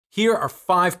Here are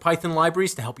 5 Python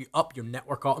libraries to help you up your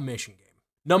network automation game.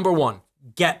 Number 1,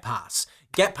 Getpass.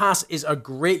 Getpass is a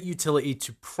great utility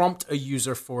to prompt a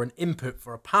user for an input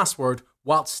for a password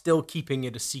while still keeping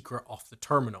it a secret off the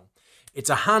terminal. It's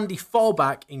a handy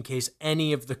fallback in case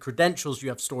any of the credentials you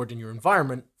have stored in your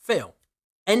environment fail.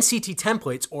 NCT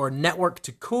templates, or network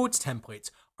to code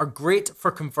templates, are great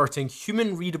for converting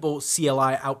human-readable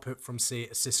CLI output from, say,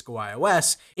 a Cisco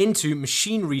iOS into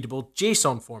machine-readable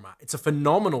JSON format. It's a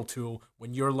phenomenal tool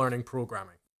when you're learning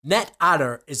programming.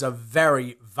 NetAddr is a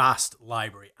very vast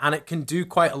library, and it can do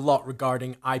quite a lot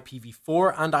regarding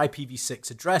IPv4 and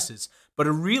IPv6 addresses, but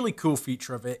a really cool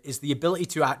feature of it is the ability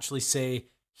to actually say,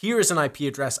 here is an IP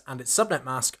address and its subnet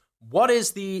mask. What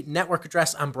is the network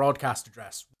address and broadcast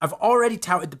address? I've already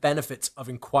touted the benefits of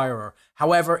Inquirer.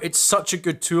 However, it's such a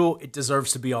good tool, it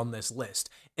deserves to be on this list.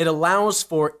 It allows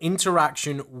for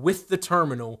interaction with the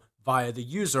terminal via the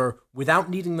user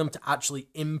without needing them to actually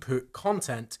input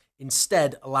content,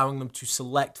 instead allowing them to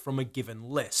select from a given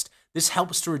list. This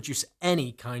helps to reduce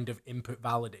any kind of input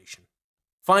validation.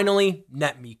 Finally,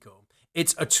 NetMiko.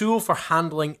 It's a tool for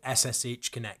handling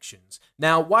SSH connections.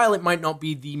 Now, while it might not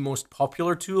be the most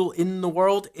popular tool in the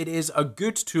world, it is a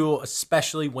good tool,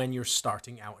 especially when you're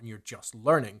starting out and you're just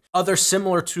learning. Other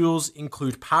similar tools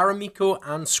include NetMiko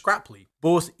and Scraply,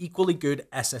 both equally good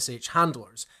SSH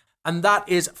handlers. And that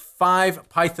is 5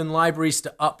 Python libraries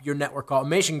to up your network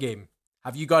automation game.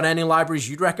 Have you got any libraries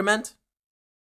you'd recommend?